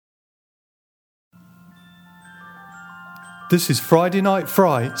This is Friday Night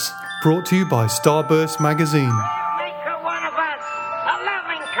Frights, brought to you by Starburst magazine. Make her one of us, a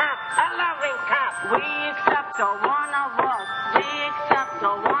loving cup, a loving cup. We accept her one of us, we accept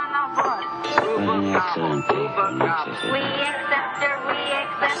her one of us. Google gobble, Google gobble. We accept her,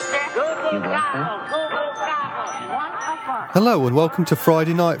 Google gobble, Google gobble, one of us. Hello and welcome to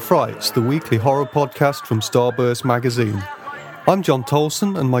Friday Night Frights, the weekly horror podcast from Starburst magazine. I'm John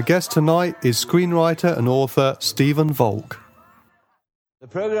Towlson and my guest tonight is screenwriter and author Stephen Volk. The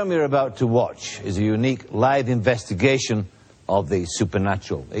program you're about to watch is a unique live investigation of the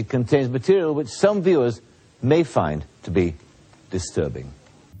supernatural. It contains material which some viewers may find to be disturbing.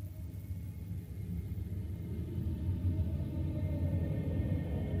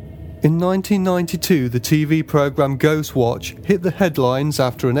 In 1992, the TV programme Ghostwatch hit the headlines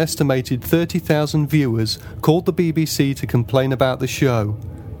after an estimated 30,000 viewers called the BBC to complain about the show.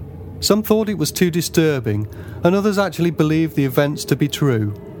 Some thought it was too disturbing, and others actually believed the events to be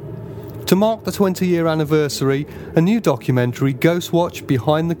true. To mark the 20-year anniversary, a new documentary, Ghostwatch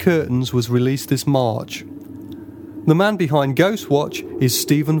Behind the Curtains, was released this March. The man behind Ghostwatch is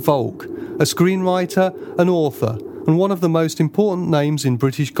Stephen Volk, a screenwriter and author, and one of the most important names in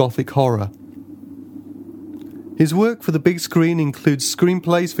British Gothic horror. His work for the big screen includes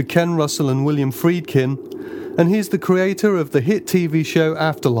screenplays for Ken Russell and William Friedkin, and he is the creator of the hit TV show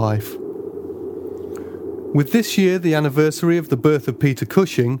Afterlife. With this year the anniversary of the birth of Peter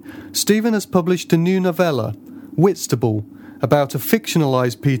Cushing, Stephen has published a new novella, Whitstable, about a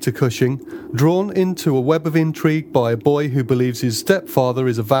fictionalised Peter Cushing drawn into a web of intrigue by a boy who believes his stepfather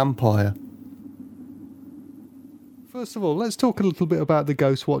is a vampire. First of all, let's talk a little bit about the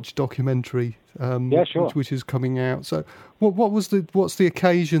Ghostwatch documentary, sure. which is coming out. So, what's the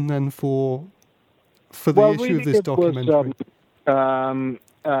occasion then for the issue of this documentary? How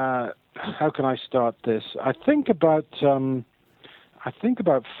can I start this? I think about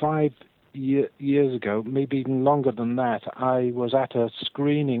 5 years ago, maybe even longer than that, I was at a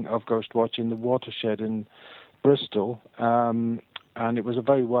screening of Ghostwatch in the Watershed in Bristol, and it was a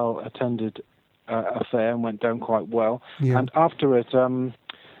very well attended affair and went down quite well. Yeah. And after it, a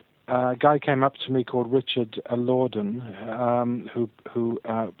guy came up to me called Richard Lorden, who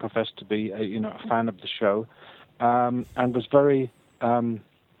professed to be a fan of the show, and was very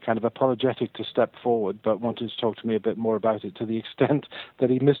kind of apologetic to step forward, but wanted to talk to me a bit more about it, to the extent that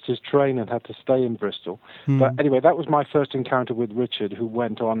he missed his train and had to stay in Bristol. But anyway, that was my first encounter with Richard, who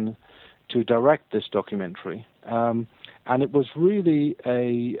went on to direct this documentary, and it was really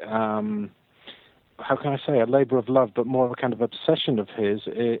a how can I say, a labor of love, but more of a kind of obsession of his,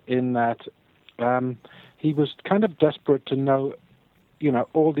 in that he was kind of desperate to know,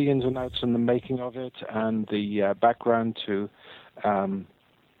 all the ins and outs and the making of it, and the background to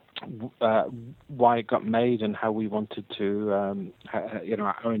why it got made and how we wanted to,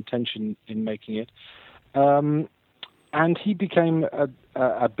 our intention in making it. And he became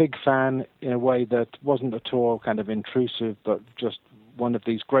a big fan in a way that wasn't at all kind of intrusive, but just one of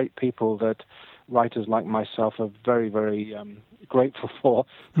these great people that writers like myself are very, very grateful for,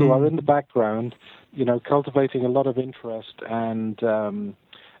 who are in the background, cultivating a lot of interest and,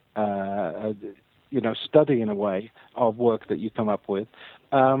 study in a way of work that you come up with.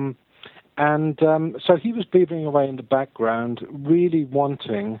 So he was beavering away in the background, really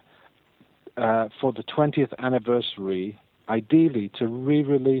wanting for the 20th anniversary, ideally, to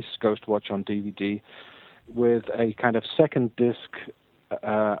re-release Ghostwatch on DVD with a kind of second disc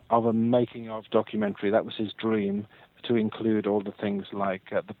of a making-of documentary. That was his dream, to include all the things like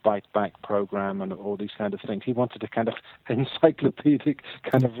the Bite Back program and all these kind of things. He wanted a kind of encyclopedic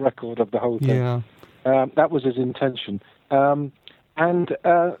kind of record of the whole thing. Yeah. That was his intention. And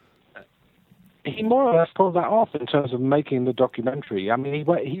he more or less pulled that off in terms of making the documentary. I mean,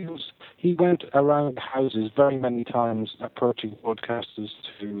 he went around houses very many times, approaching broadcasters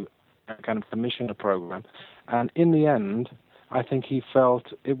to kind of commission a program. And in the end, I think he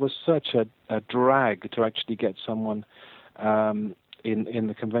felt it was such a drag to actually get someone in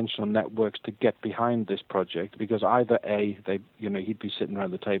the conventional networks to get behind this project, because either he'd be sitting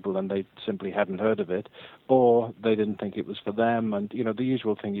around the table and they simply hadn't heard of it, or they didn't think it was for them, and the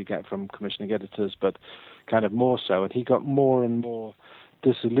usual thing you get from commissioning editors, but kind of more so. And he got more and more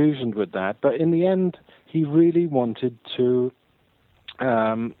disillusioned with that. But in the end, he really wanted to,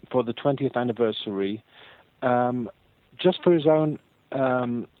 for the 20th anniversary, just for his own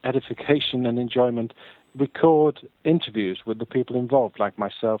edification and enjoyment, record interviews with the people involved, like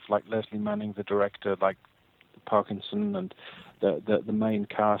myself, like Leslie Manning, the director, like Parkinson, and the main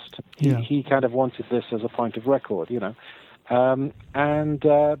cast. Yeah. He kind of wanted this as a point of record, And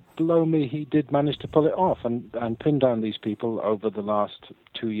below me, he did manage to pull it off and pin down these people over the last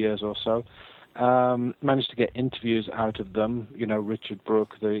 2 years or so. Managed to get interviews out of them. You know, Richard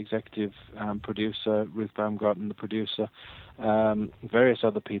Brooke, the executive producer, Ruth Baumgarten, the producer, various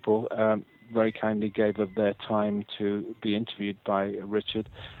other people very kindly gave up their time to be interviewed by Richard.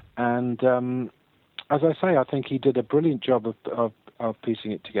 And as I say, I think he did a brilliant job of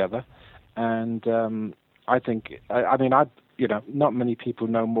piecing it together. And I think, not many people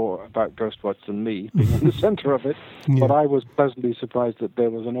know more about Ghostwatch than me, being in the center of it. Yeah. But I was pleasantly surprised that there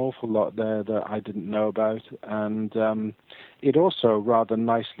was an awful lot there that I didn't know about. And it also rather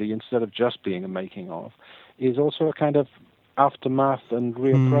nicely, instead of just being a making of, is also a kind of aftermath and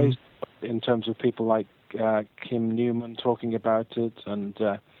reappraisal in terms of people like Kim Newman talking about it, and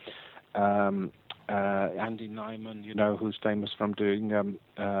Andy Nyman, who's famous from doing,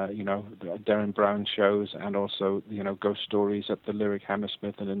 Darren Brown shows, and also, ghost stories at the Lyric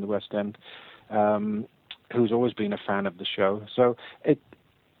Hammersmith and in the West End, who's always been a fan of the show. So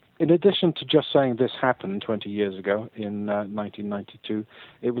in addition to just saying this happened 20 years ago in 1992,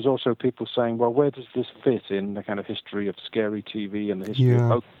 it was also people saying, well, where does this fit in the kind of history of scary TV and the history of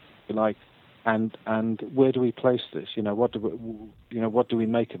hoax, like, and where do we place this? What do we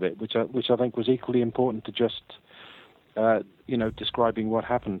make of it? Which I think was equally important to just describing what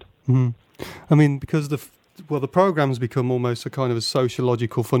happened. Mm. I mean, because the program's become almost a kind of a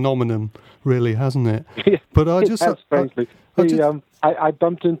sociological phenomenon, really, hasn't it? Yeah, but I just strangely. I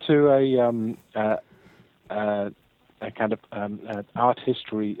bumped into a kind of art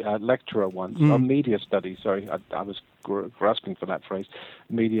history lecturer once, or media studies, sorry, I was grasping for that phrase,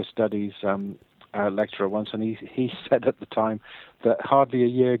 media studies lecturer once, and he said at the time that hardly a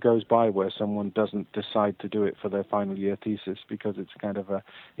year goes by where someone doesn't decide to do it for their final year thesis, because it's kind of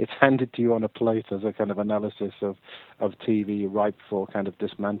it's handed to you on a plate as a kind of analysis of TV ripe for kind of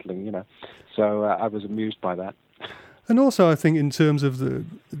dismantling, So I was amused by that. And also, I think in terms of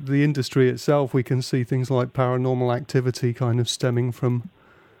the industry itself, we can see things like Paranormal Activity kind of stemming from,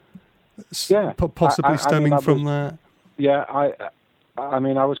 possibly stemming from that. Yeah, I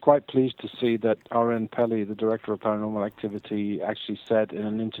mean, I was quite pleased to see that R.N. Pelly, the director of Paranormal Activity, actually said in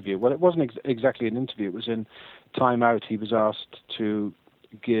an interview, well, it wasn't exactly an interview, it was in Time Out, he was asked to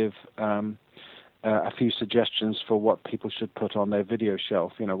give a few suggestions for what people should put on their video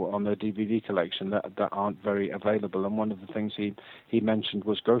shelf, on their DVD collection that aren't very available. And one of the things he mentioned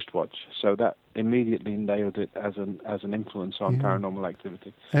was Ghostwatch. So that immediately nailed it as an influence on Paranormal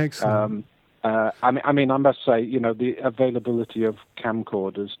Activity. Excellent. I mean, I must say, the availability of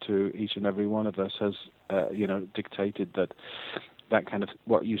camcorders to each and every one of us has, dictated that kind of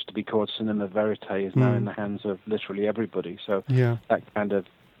what used to be called cinema verite is now in the hands of literally everybody. So that kind of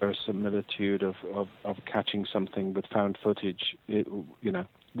verisimilitude of catching something with found footage, it,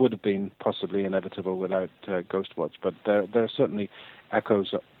 would have been possibly inevitable without Ghostwatch. But there are certainly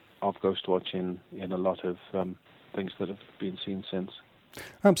echoes of Ghostwatch in a lot of things that have been seen since.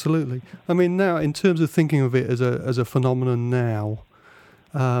 Absolutely. I mean, now in terms of thinking of it as a phenomenon now,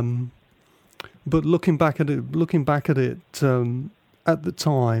 but looking back at it at the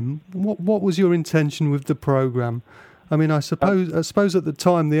time, what was your intention with the program? I mean, I suppose at the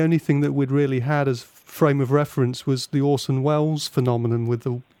time the only thing that we'd really had as frame of reference was the Orson Welles phenomenon with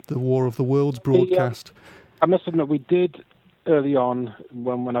the War of the Worlds broadcast. I must admit, we did early on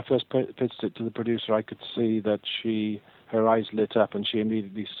when I first pitched it to the producer. I could see that her eyes lit up, and she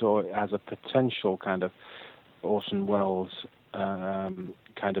immediately saw it as a potential kind of Orson Welles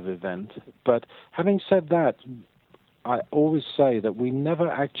kind of event. But having said that, I always say that we never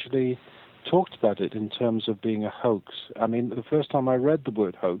actually talked about it in terms of being a hoax. I mean, the first time I read the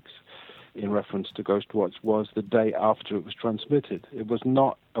word hoax in reference to Ghostwatch was the day after it was transmitted. It was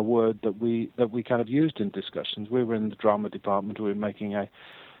not a word that we kind of used in discussions. We were in the drama department. We were making a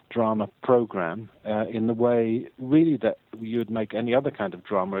drama program in the way really that you would make any other kind of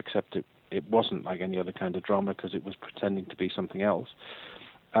drama, except it wasn't like any other kind of drama because it was pretending to be something else.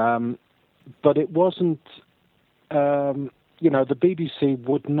 But it wasn't, the BBC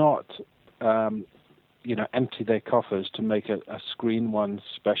would not, empty their coffers to make a Screen One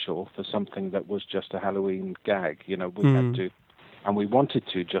special for something that was just a Halloween gag. We had to, and we wanted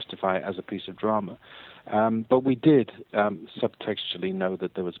to justify it as a piece of drama. But we did subtextually know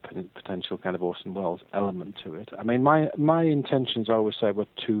that there was a potential kind of Orson Welles element to it. I mean, my intentions, I always say, were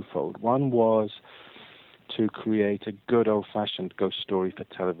twofold. One was to create a good old-fashioned ghost story for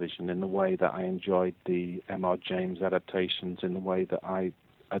television in the way that I enjoyed the M.R. James adaptations, in the way that I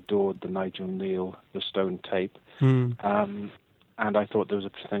adored the Nigel Neal, the Stone Tape. and I thought there was a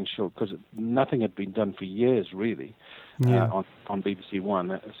potential, because nothing had been done for years, really, on BBC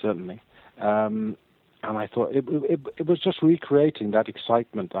One, certainly. And I thought it was just recreating that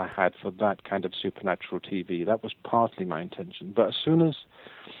excitement I had for that kind of supernatural TV. That was partly my intention. But as soon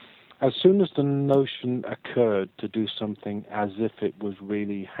as the notion occurred to do something as if it was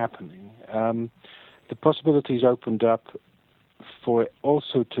really happening, the possibilities opened up for it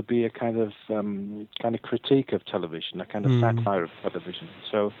also to be a kind of critique of television, a kind of satire of television.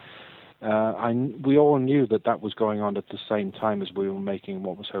 So we all knew that was going on at the same time as we were making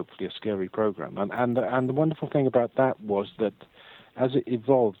what was hopefully a scary program. And the wonderful thing about that was that as it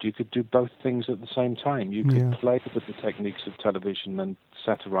evolved, you could do both things at the same time. You could play with the techniques of television and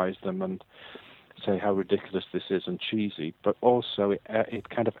satirize them and say how ridiculous this is and cheesy, but also it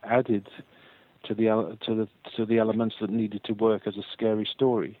kind of added to the elements that needed to work as a scary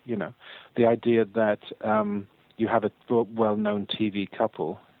story. You know, the idea that you have a well-known TV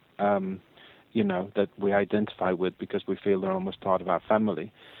couple, that we identify with because we feel they're almost part of our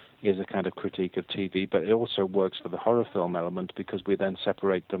family, is a kind of critique of TV, but it also works for the horror film element because we then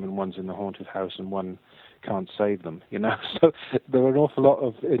separate them and one's in the haunted house and one can't save them, So there are an awful lot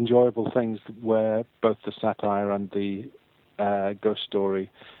of enjoyable things where both the satire and the ghost story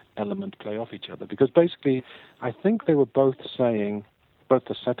element play off each other, because basically I think they were both saying, both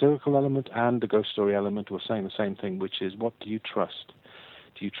the satirical element and the ghost story element were saying the same thing, which is, what do you trust?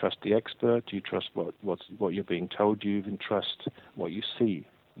 Do you trust the expert? Do you trust what you're being told? Do you even trust what you see?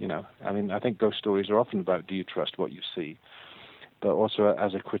 I mean, I think ghost stories are often about, do you trust what you see? But also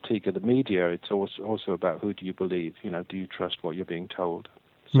as a critique of the media, it's also about, who do you believe? Do you trust what you're being told?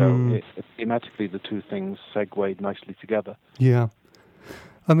 So thematically, the two things segued nicely together. Yeah.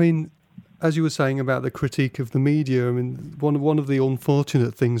 I mean, as you were saying about the critique of the media, I mean, one of the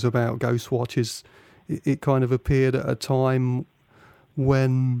unfortunate things about Ghostwatch is it kind of appeared at a time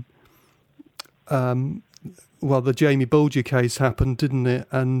when, the Jamie Bulger case happened, didn't it?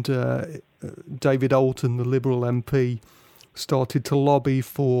 And David Alton, the Liberal MP, started to lobby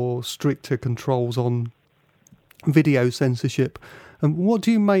for stricter controls on video censorship. And what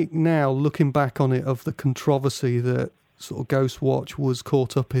do you make now, looking back on it, of the controversy that sort of Ghostwatch was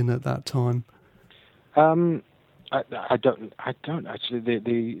caught up in at that time? I don't actually.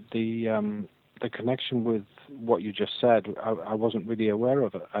 The connection with what you just said, I wasn't really aware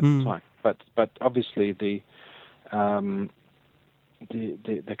of it at the time. But obviously the kind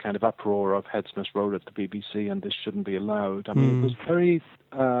of uproar of Heads Must Roll at the BBC and this shouldn't be allowed. I mean, it was very,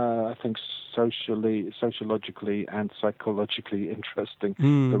 I think, sociologically and psychologically interesting,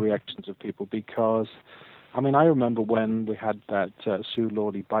 the reactions of people, because, I mean, I remember when we had that Sue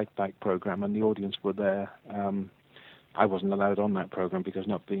Lawley Bite Back program and the audience were there. I wasn't allowed on that program because,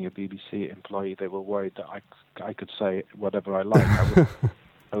 not being a BBC employee, they were worried that I could say whatever I liked. I would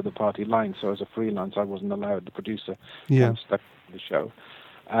know the party line, so as a freelance, I wasn't allowed. The producer stuck to the show.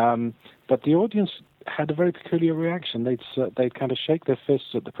 But the audience had a very peculiar reaction. They'd kind of shake their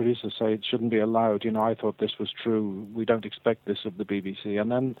fists at the producer, say it shouldn't be allowed. I thought this was true. We don't expect this of the BBC.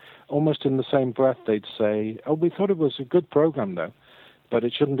 And then, almost in the same breath, they'd say, "Oh, we thought it was a good program, though, but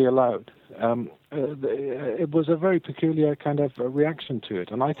it shouldn't be allowed." It was a very peculiar kind of reaction to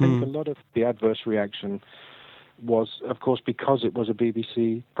it. And I think a lot of the adverse reaction was, of course, because it was a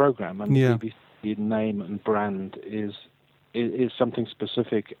BBC program, and the BBC name and brand is something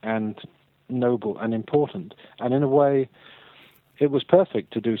specific and noble and important. And in a way, it was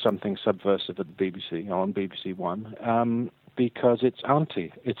perfect to do something subversive at the BBC, on BBC One, because it's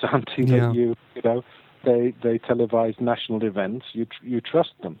anti that they televise national events. You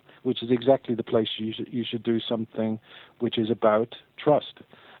trust them, which is exactly the place you should do something which is about trust.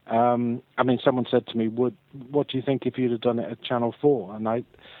 I mean, someone said to me, "What do you think if you'd have done it at Channel 4?" And I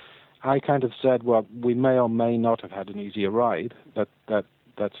kind of said, well, we may or may not have had an easier ride.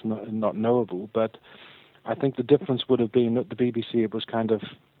 That's not knowable. But I think the difference would have been that the BBC, it was kind of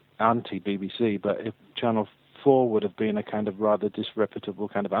anti-BBC, but if Channel 4 would have been a kind of rather disreputable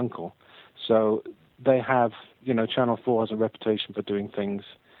kind of uncle. So they have, Channel 4 has a reputation for doing things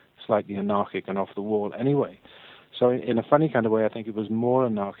slightly anarchic and off the wall anyway. So in a funny kind of way, I think it was more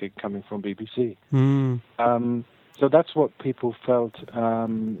anarchic coming from BBC. So that's what people felt.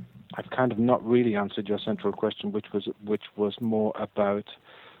 I've kind of not really answered your central question, which was more about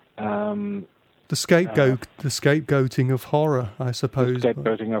the scapegoating of horror, I suppose. The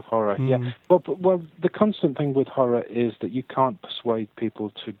scapegoating of horror, yeah. Well, the constant thing with horror is that you can't persuade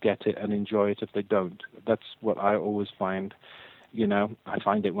people to get it and enjoy it if they don't. That's what I always find. I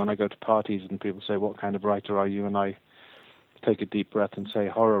find it when I go to parties and people say, "What kind of writer are you?" And I take a deep breath and say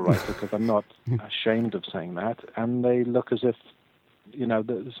horror writer, because I'm not ashamed of saying that. And they look as if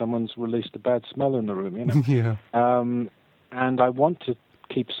that someone's released a bad smell in the room, Yeah. And I want to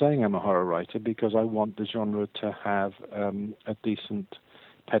keep saying I'm a horror writer because I want the genre to have a decent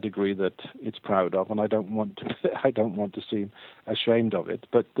pedigree that it's proud of, and I don't want to seem ashamed of it.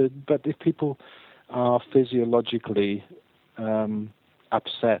 But if people are physiologically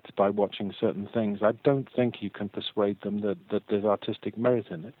upset by watching certain things, I don't think you can persuade them that there's artistic merit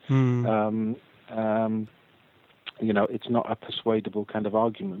in it. It's not a persuadable kind of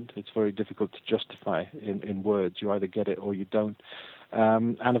argument. It's very difficult to justify in words. You either get it or you don't.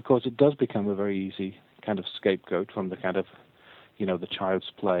 And of course, it does become a very easy kind of scapegoat from the kind of, the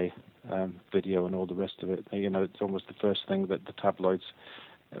Child's Play video and all the rest of it. It's almost the first thing that the tabloids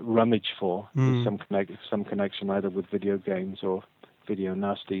rummage for, is some connection either with video games or video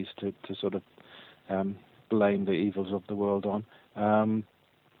nasties to sort of blame the evils of the world on.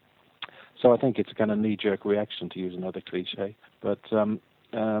 So I think it's a kind of knee-jerk reaction, to use another cliche. But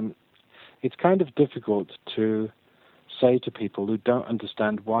it's kind of difficult to say to people who don't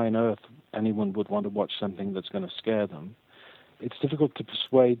understand why on earth anyone would want to watch something that's going to scare them. It's difficult to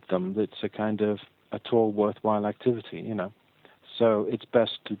persuade them that it's a kind of at all worthwhile activity, So it's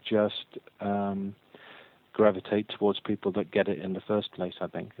best to just gravitate towards people that get it in the first place, I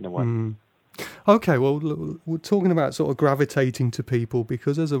think, in a way. Okay, well, look, we're talking about sort of gravitating to people,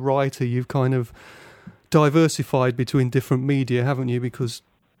 because as a writer, you've kind of diversified between different media, haven't you? Because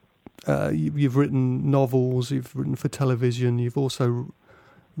you've written novels, you've written for television, you've also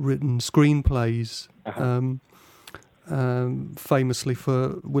written screenplays, famously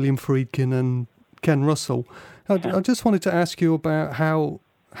for William Friedkin and Ken Russell. I just wanted to ask you about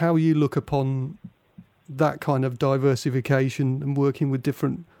how you look upon that kind of diversification and working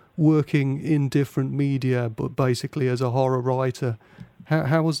in different media, but basically as a horror writer.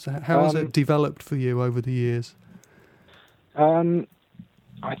 How has it developed for you over the years?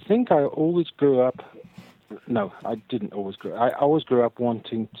 I think I always grew up. No, I didn't always grow. I always grew up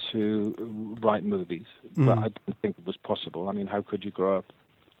wanting to write movies, but I didn't think it was possible. I mean, how could you grow up,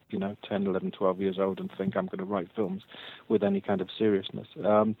 10, 11, 12 years old and think I'm going to write films with any kind of seriousness?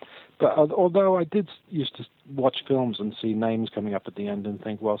 But although I used to watch films and see names coming up at the end and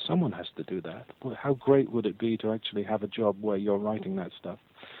think, well, someone has to do that. Well, how great would it be to actually have a job where you're writing that stuff?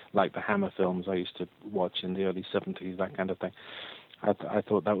 Like the Hammer films I used to watch in the early 70s, that kind of thing. I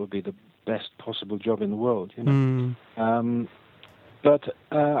thought that would be the best possible job in the world, But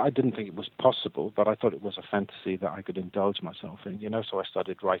I didn't think it was possible, but I thought it was a fantasy that I could indulge myself in, so I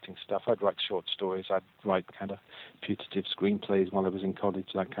started writing stuff. I'd write short stories, I'd write kind of putative screenplays while I was in college,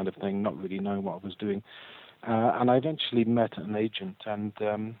 that kind of thing, not really knowing what I was doing. And I eventually met an agent, and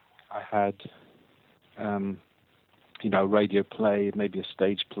I had, a radio play, maybe a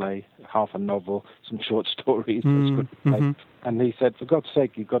stage play, half a novel, some short stories, and he said, for God's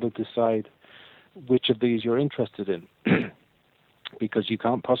sake, you've got to decide which of these you're interested in. Because you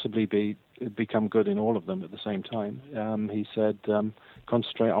can't possibly become good in all of them at the same time. He said,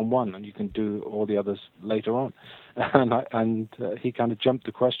 concentrate on one, and you can do all the others later on. And he kind of jumped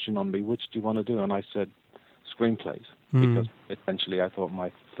the question on me, which do you want to do? And I said, screenplays, because essentially I thought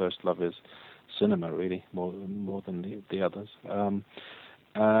my first love is cinema, really, more than the others.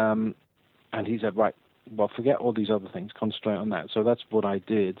 And he said, right, well, forget all these other things, concentrate on that. So that's what I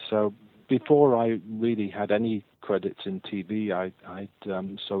did. So before I really had any credits in TV, I'd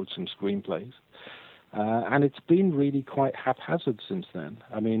sold some screenplays. And it's been really quite haphazard since then.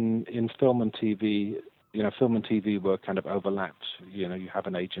 I mean, in film and TV, film and TV were kind of overlapped. You have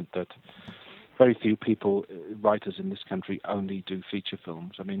an agent that very few people, writers in this country, only do feature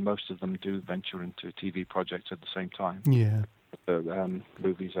films. I mean, most of them do venture into TV projects at the same time. Yeah.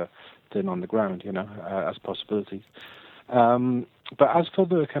 Movies are thin on the ground, as possibilities. But as for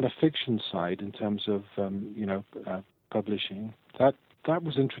the kind of fiction side, in terms of publishing, that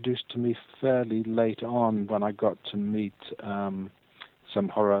was introduced to me fairly late on, when I got to meet some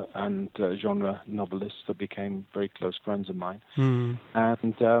horror and genre novelists that became very close friends of mine,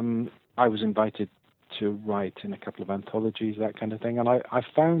 and I was invited to write in a couple of anthologies, that kind of thing. And I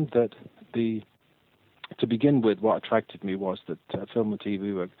found that to begin with, what attracted me was that film and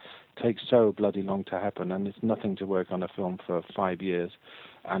TV work takes so bloody long to happen, and it's nothing to work on a film for 5 years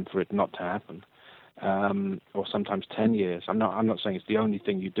and for it not to happen, or sometimes 10 years. I'm not saying it's the only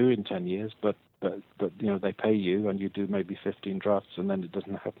thing you do in 10 years, but they pay you and you do maybe 15 drafts and then it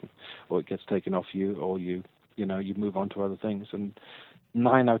doesn't happen, or it gets taken off you, or you move on to other things, and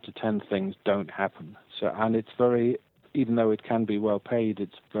 9 out of 10 things don't happen. So, and it's very, even though it can be well paid,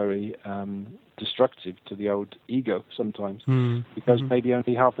 it's very destructive to the old ego sometimes, because maybe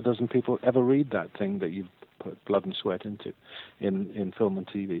only half a dozen people ever read that thing that you've put blood and sweat into in film and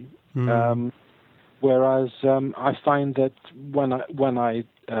TV. Mm. Whereas I find that when I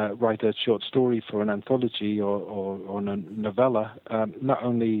write a short story for an anthology or a novella, not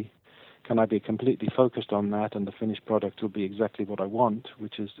only can I be completely focused on that, and the finished product will be exactly what I want,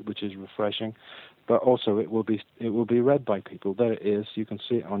 which is refreshing, but also it will be read by people. There it is. You can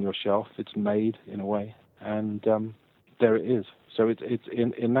see it on your shelf. It's made in a way, and there it is. So it's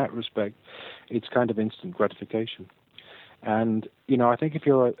in that respect, it's kind of instant gratification. And I think if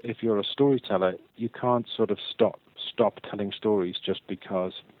you're a storyteller, you can't sort of stop telling stories just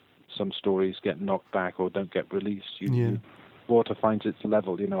because some stories get knocked back or don't get released. Water finds its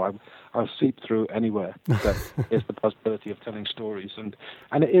level. I'll seep through anywhere that is the possibility of telling stories, and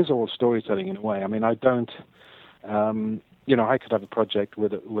it is all storytelling in a way. I mean, I don't. I could have a project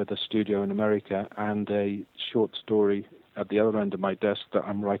with a studio in America and a short story at the other end of my desk that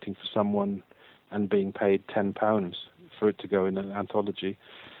I'm writing for someone and being paid £10 for it to go in an anthology.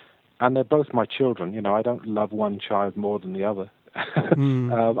 And they're both my children. I don't love one child more than the other.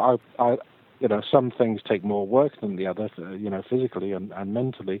 Some things take more work than the other, physically and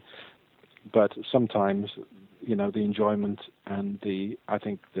mentally. But sometimes, the enjoyment and I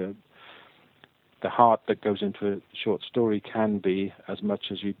think the heart that goes into a short story can be as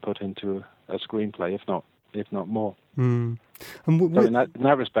much as you put into a screenplay, if not more. Mm. So in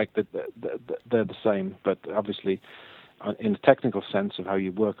that respect, they're the same. But obviously, in the technical sense of how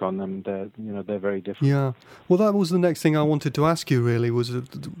you work on them, they're very different. Yeah. Well, that was the next thing I wanted to ask you. Really, was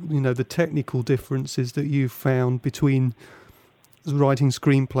the technical differences that you found between writing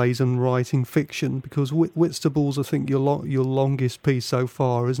screenplays and writing fiction. Because Whitstable's, I think, your longest piece so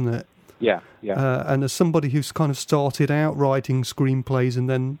far, isn't it? Yeah. And as somebody who's kind of started out writing screenplays, and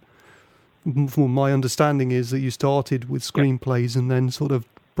then, well, my understanding is that you started with screenplays and then sort of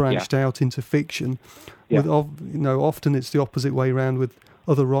branched out into fiction. Yeah. Often it's the opposite way around with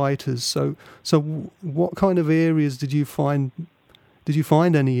other writers. So what kind of areas did you find? Did you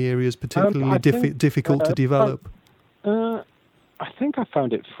find any areas particularly difficult to develop? I think I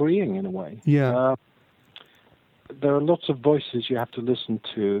found it freeing in a way. Yeah. There are lots of voices you have to listen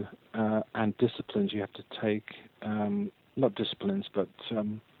to, and disciplines you have to take. Not disciplines, but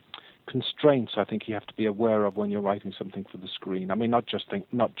constraints. I think you have to be aware of when you're writing something for the screen. I mean, not just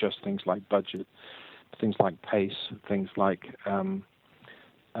things like budget, things like pace, things like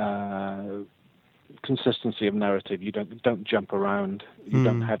consistency of narrative. You don't jump around. You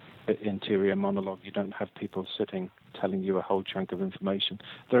don't have interior monologue. You don't have people sitting telling you a whole chunk of information.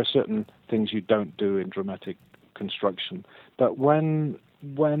 There are certain things you don't do in dramatic construction. But when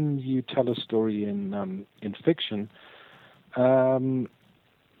you tell a story in fiction,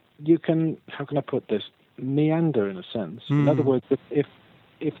 you can, how can I put this, meander in a sense. In other words, if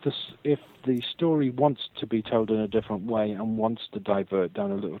the story wants to be told in a different way and wants to divert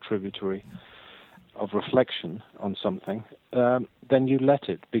down a little tributary of reflection on something, then you let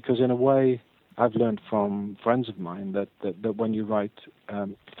it. Because in a way, I've learned from friends of mine that when you write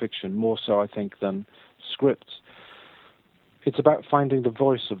fiction, more so I think than scripts, it's about finding the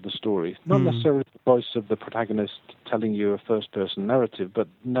voice of the story, not necessarily the voice of the protagonist telling you a first-person narrative, but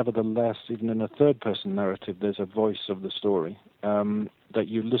nevertheless, even in a third-person narrative, there's a voice of the story that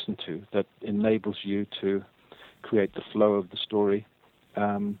you listen to, that enables you to create the flow of the story.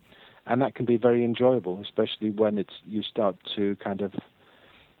 And that can be very enjoyable, especially when you start to kind of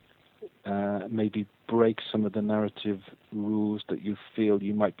maybe break some of the narrative rules that you feel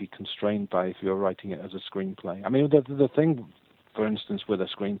you might be constrained by if you're writing it as a screenplay. I mean, the thing, for instance, with a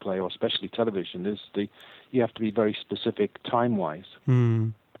screenplay or especially television is you have to be very specific time-wise.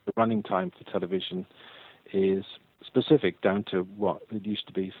 The running time for television is specific down to what it used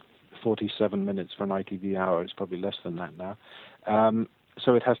to be 47 minutes for an ITV hour. It's probably less than that now.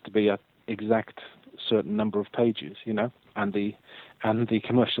 So it has to be an exact certain number of pages, and the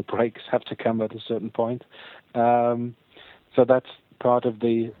commercial breaks have to come at a certain point. So that's part of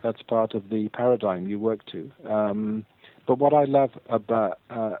the paradigm you work to. But what I love about,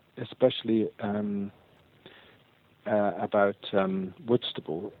 especially about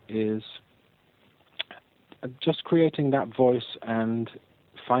Whitstable, is just creating that voice and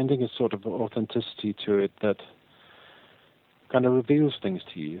finding a sort of authenticity to it that kind of reveals things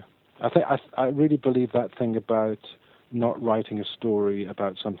to you. I really believe that thing about not writing a story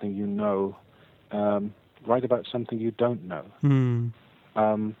about something you know, write about something you don't know.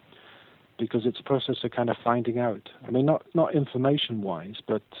 Because it's a process of kind of finding out. I mean, not information-wise,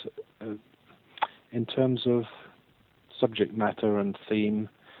 but in terms of subject matter and theme,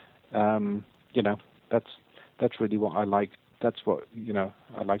 that's really what I like. That's what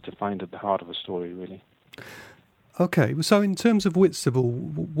I like to find at the heart of a story, really. Okay, so in terms of Whitstable,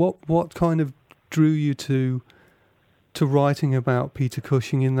 what kind of drew you to writing about Peter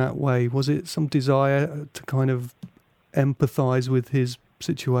Cushing in that way? Was it some desire to kind of empathise with his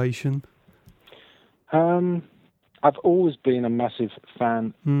situation? I've always been a massive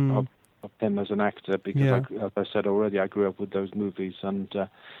fan of him as an actor because, as I said already, I grew up with those movies, and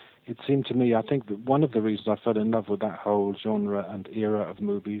it seemed to me, I think that one of the reasons I fell in love with that whole genre and era of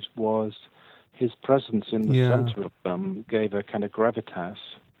movies was his presence in the centre of them gave a kind of gravitas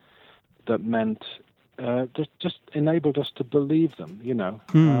that meant just enabled us to believe them, you know.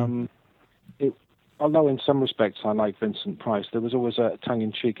 Although in some respects I like Vincent Price, there was always a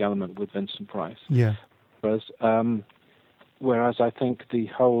tongue-in-cheek element with Vincent Price. Yeah. Whereas I think the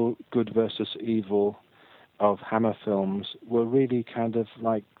whole good versus evil of Hammer films were really kind of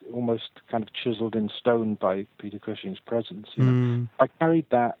like almost kind of chiseled in stone by Peter Cushing's presence. You know, I carried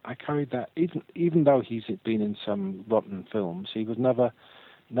that. Even though he's been in some rotten films, he was never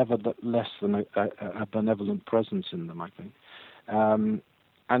less than a benevolent presence in them, I think.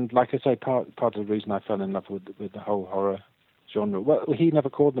 And like I say, part of the reason I fell in love with the whole horror genre. Well, he never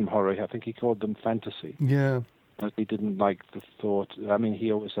called them horror. I think he called them fantasy. Yeah. He didn't like the thought. I mean,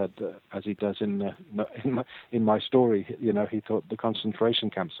 he always said, as he does in my story, you know, he thought the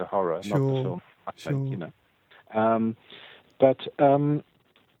concentration camps are horror, not the film. I think, you know.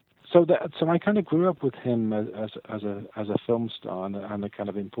 So I kind of grew up with him as a film star and a kind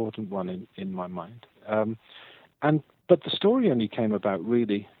of important one in my mind. But the story only came about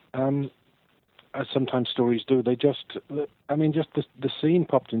really, as sometimes stories do. They just the scene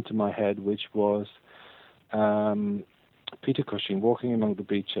popped into my head, which was Peter Cushing walking along the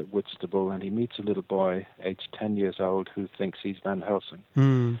beach at Whitstable, and he meets a little boy, aged 10 years old, who thinks he's Van Helsing,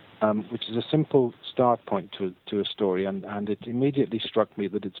 which is a simple start point to a story, and it immediately struck me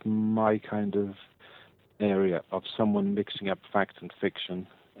that it's my kind of area of someone mixing up fact and fiction.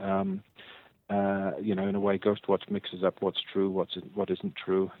 You know, in a way, Ghostwatch mixes up what's true, what isn't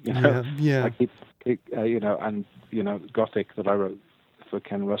true. You know, you know, and you know, Gothic that I wrote for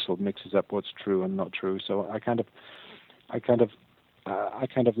Ken Russell mixes up what's true and not true. So I kind of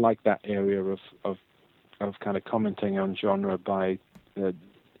like that area of kind of commenting on genre by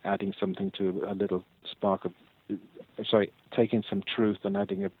adding something to a little spark of, taking some truth and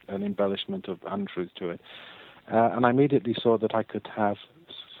adding an embellishment of untruth to it. And I immediately saw that I could have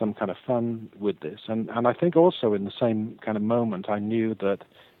some kind of fun with this. And I think also in the same kind of moment, I knew that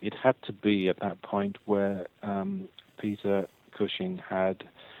it had to be at that point where Peter Cushing had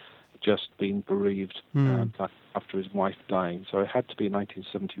just been bereaved after his wife dying. So it had to be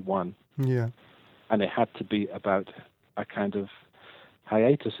 1971. Yeah. And it had to be about a kind of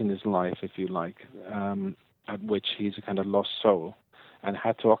hiatus in his life, if you like, at which he's a kind of lost soul and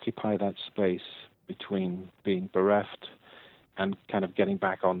had to occupy that space between being bereft and kind of getting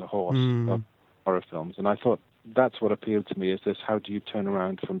back on the horse of horror films. And I thought that's what appealed to me, is this: how do you turn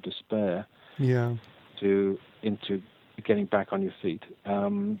around from despair into getting back on your feet?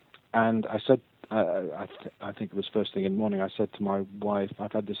 And I said, I think it was first thing in the morning, I said to my wife,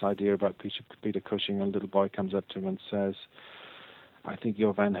 I've had this idea about Peter Cushing, and a little boy comes up to him and says, I think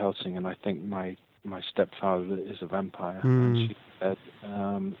you're Van Helsing, and I think my stepfather is a vampire. And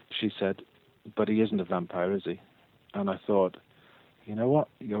she said, but he isn't a vampire, is he? And I thought, you know what,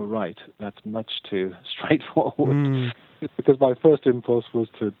 you're right, that's much too straightforward. Because my first impulse was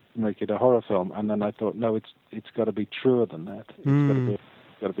to make it a horror film, and then I thought, no, it's got to be truer than that. It's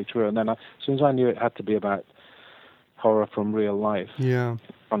got to be truer. And then as soon as I knew it had to be about horror from real life, in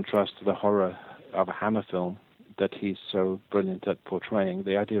contrast to the horror of a Hammer film that he's so brilliant at portraying,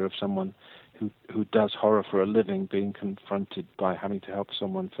 the idea of someone who does horror for a living being confronted by having to help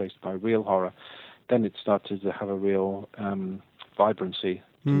someone faced by real horror, then it started to have a real vibrancy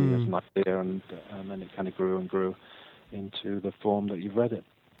to me as an idea, and then it kind of grew and grew into the form that you've read it.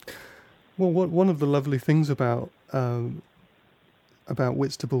 Well, one of the lovely things about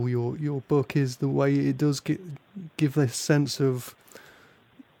Whitstable, your book, is the way it does give this sense of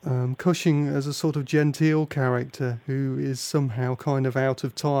Cushing as a sort of genteel character who is somehow kind of out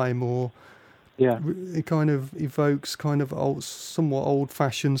of time, or it kind of evokes kind of somewhat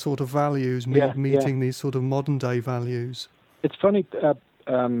old-fashioned sort of values, meeting these sort of modern-day values. It's funny.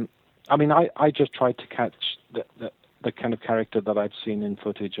 I mean, I just tried to catch the kind of character that I'd seen in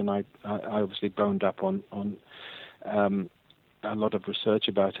footage, and I obviously boned up on a lot of research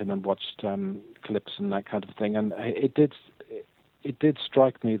about him and watched clips and that kind of thing, and it did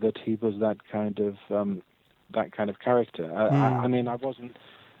strike me that he was that kind of character. I mean, I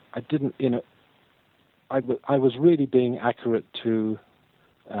was really being accurate to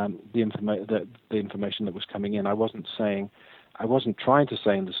the information that was coming in. I wasn't trying to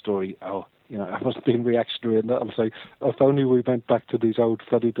say in the story, I wasn't being reactionary, and I was saying, if only we went back to these old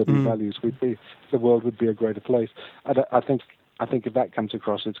fuddy-duddy values, the world would be a greater place. I think if that comes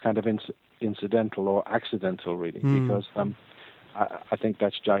across, it's kind of incidental or accidental, really, because I think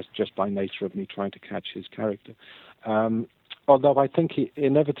that's just by nature of me trying to catch his character. Although I think he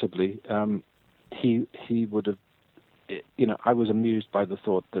inevitably he would have, I was amused by the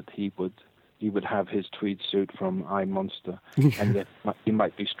thought that he would have his tweed suit from I, Monster, and yet he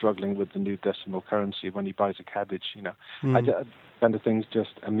might be struggling with the new decimal currency when he buys a cabbage. Kind of things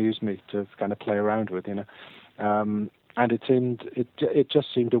just amuse me to kind of play around with. And it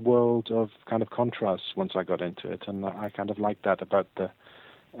just seemed a world of kind of contrasts once I got into it, and I kind of liked that about the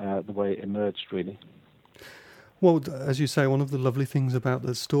way it emerged, really. Well, as you say, one of the lovely things about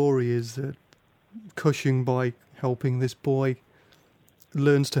the story is that Cushing, by helping this boy,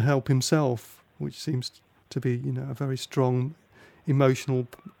 learns to help himself, which seems to be, a very strong emotional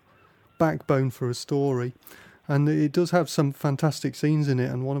backbone for a story. And it does have some fantastic scenes in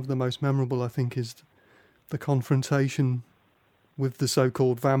it, and one of the most memorable, I think, is the confrontation with the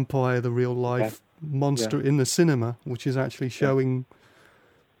so-called vampire, the real-life monster in the cinema, which is actually showing...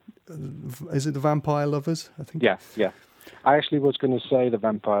 Is it the vampire lovers, I think? Yeah. I actually was going to say the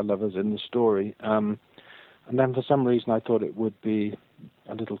vampire lovers in the story, and then for some reason I thought it would be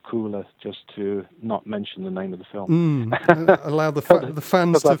a little cooler just to not mention the name of the film. Allow the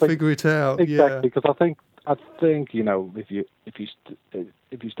fans to figure it out. Exactly, because I think if you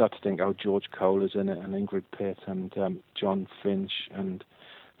start to think, George Cole is in it, and Ingrid Pitt, and John Finch, and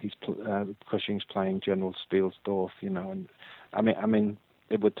Cushing's playing General Spielsdorf, and I mean.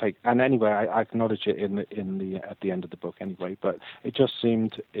 It would take, and anyway, I acknowledge it at the end of the book anyway. But it just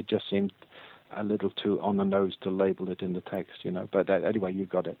seemed a little too on the nose to label it in the text, But anyway, you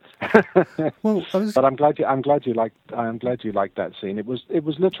got it. Well, but I'm glad you liked that scene. It was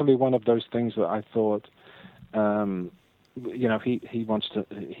literally one of those things that I thought, he wants to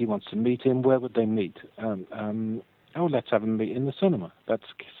meet him. Where would they meet? Let's have them meet in the cinema. That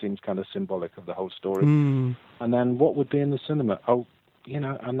seems kind of symbolic of the whole story. And then what would be in the cinema?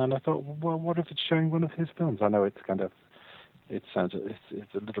 And then I thought, well, what if it's showing one of his films? I know it's it's a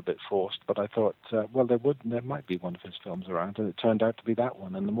little bit forced, but I thought, there might be one of his films around, and it turned out to be that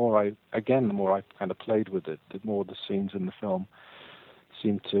one. And the more I kind of played with it, the more the scenes in the film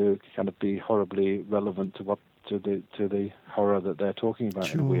seemed to kind of be horribly relevant to the horror that they're talking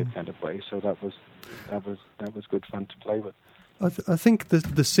about in a weird kind of way. So that was good fun to play with. I think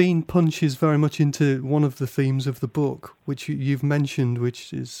the scene punches very much into one of the themes of the book, which you've mentioned,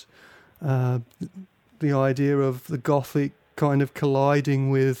 which is the idea of the Gothic kind of colliding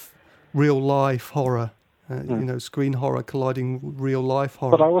with real-life horror, screen horror colliding with real-life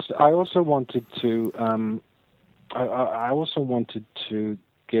horror. But I also wanted to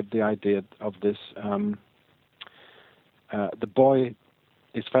give the idea of this. The boy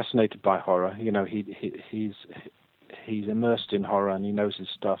is fascinated by horror. He's immersed in horror, and he knows his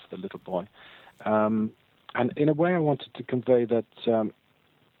stuff, the little boy. And in a way, I wanted to convey that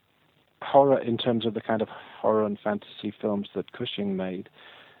horror, in terms of the kind of horror and fantasy films that Cushing made,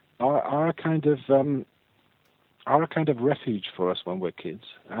 are a kind of refuge for us when we're kids.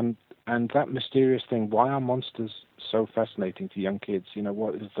 And that mysterious thing, why are monsters so fascinating to young kids?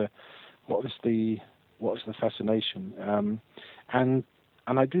 What is the fascination? And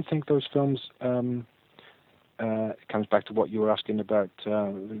I do think those films. It comes back to what you were asking about,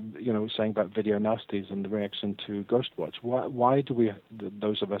 saying about video nasties and the reaction to Ghostwatch. Why do we,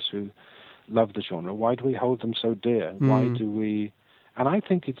 those of us who love the genre, why do we hold them so dear? Why do we? And I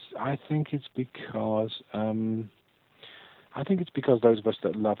think it's because those of us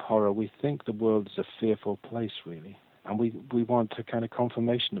that love horror, we think the world is a fearful place, really, and we want a kind of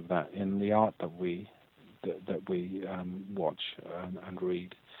confirmation of that in the art that we watch and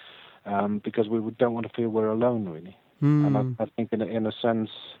read. Because we don't want to feel we're alone, really. And I think, in a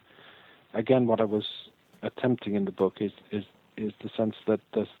sense, again, what I was attempting in the book is the sense that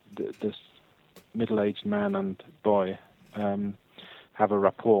this middle-aged man and boy have a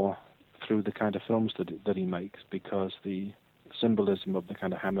rapport through the kind of films that he makes, because the symbolism of the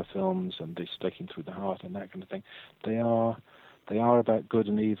kind of Hammer films and the sticking through the heart and that kind of thing, they are about good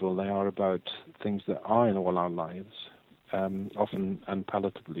and evil. They are about things that are in all our lives. Often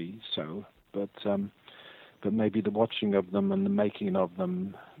unpalatably so, but maybe the watching of them and the making of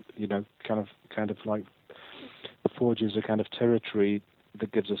them, kind of like forges a kind of territory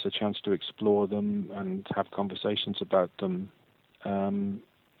that gives us a chance to explore them and have conversations about them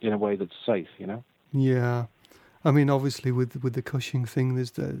in a way that's safe, Yeah, I mean, obviously with the Cushing thing,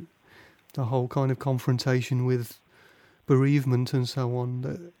 there's the whole kind of confrontation with bereavement and so on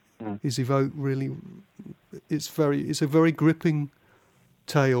that is evoked. Really, it's a very gripping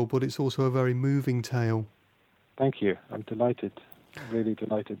tale, but it's also a very moving tale. Thank you. I'm delighted. Really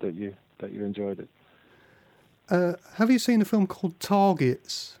delighted that you enjoyed it. Have you seen a film called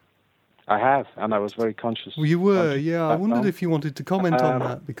Targets? I have, and I was very conscious. Well, you were, yeah. I wondered if you wanted to comment on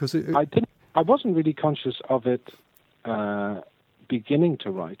that, because I didn't. I wasn't really conscious of it beginning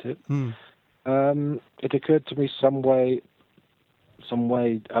to write it. It occurred to me some way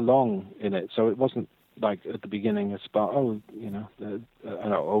along in it, so it wasn't like at the beginning it's about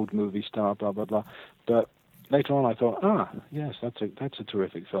an old movie star, blah blah blah. But later on, I thought, yes, that's a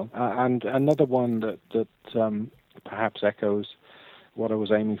terrific film, and another one that perhaps echoes what I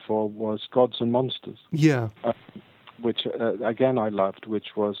was aiming for was Gods and Monsters. Yeah, which again I loved,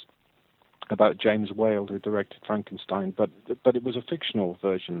 which was about James Whale, who directed Frankenstein, but it was a fictional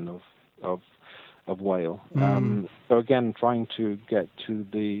version of Whale. So again, trying to get to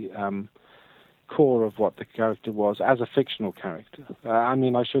the core of what the character was as a fictional character. I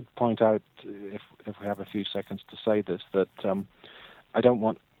mean, I should point out, if we have a few seconds to say this, that I don't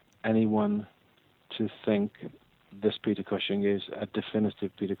want anyone to think this Peter Cushing is a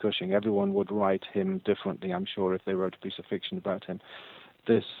definitive Peter Cushing. Everyone would write him differently, I'm sure, if they wrote a piece of fiction about him.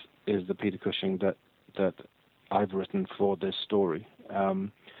 This is the Peter Cushing that I've written for this story.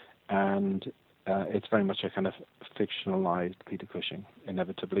 And it's very much a kind of fictionalized Peter Cushing,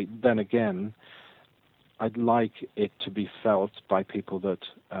 inevitably. Then again, I'd like it to be felt by people that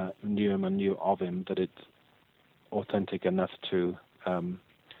knew him and knew of him that it's authentic enough to,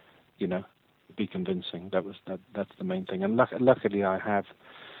 be convincing. That's the main thing. And luckily, I have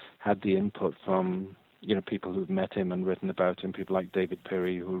had the input from people who've met him and written about him. People like David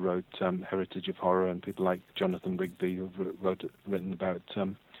Perry, who wrote Heritage of Horror, and people like Jonathan Rigby, who've written about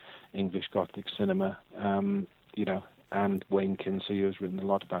English Gothic cinema. And Wayne Kinsey, who's written a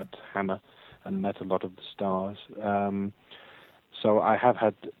lot about Hammer and met a lot of the stars. So I have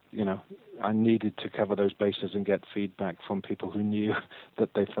had, I needed to cover those bases and get feedback from people who knew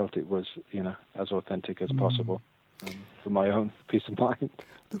that they felt it was, as authentic as possible, for my own peace of mind.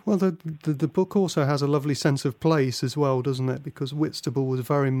 Well, the book also has a lovely sense of place as well, doesn't it? Because Whitstable was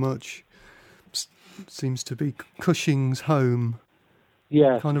very much, seems to be Cushing's home.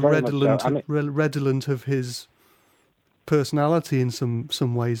 Yeah, kind of redolent of his personality in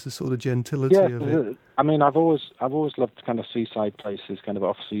some ways, the sort of gentility of it. I mean, I've always loved kind of seaside places, kind of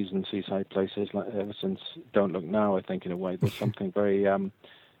off-season seaside places. Like ever since Don't Look Now, I think in a way there's something very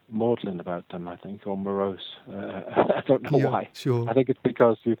maudlin about them. I think, or morose. I don't know why. Sure. I think it's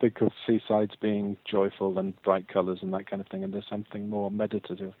because you think of seasides being joyful and bright colours and that kind of thing, and there's something more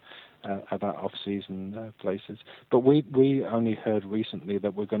meditative about off-season places. But we only heard recently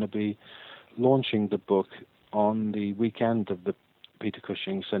that we're going to be launching the book on the weekend of the Peter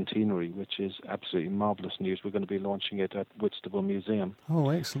Cushing centenary, which is absolutely marvellous news. We're going to be launching it at Whitstable Museum. Oh,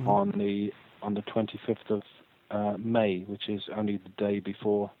 excellent! On the 25th of May, which is only the day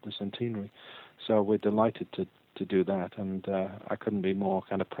before the centenary. So we're delighted to do that, and I couldn't be more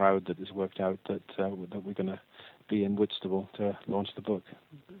kind of proud that it's worked out that we're going to be in Whitstable to launch the book.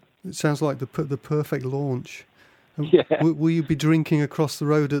 It sounds like the perfect launch. Yeah. Will you be drinking across the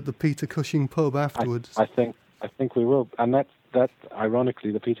road at the Peter Cushing pub afterwards? I think we will, and that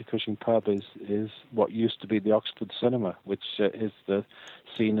ironically, the Peter Cushing pub is what used to be the Oxford Cinema, which is the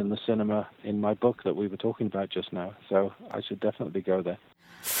scene in the cinema in my book that we were talking about just now. So I should definitely go there.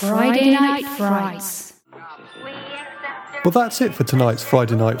 Friday Night Frights. Well, that's it for tonight's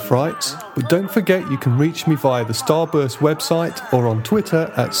Friday Night Frights. But don't forget you can reach me via the Starburst website or on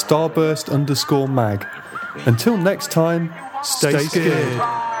Twitter at starburst_mag. Until next time, stay scared.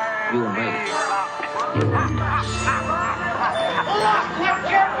 You and me.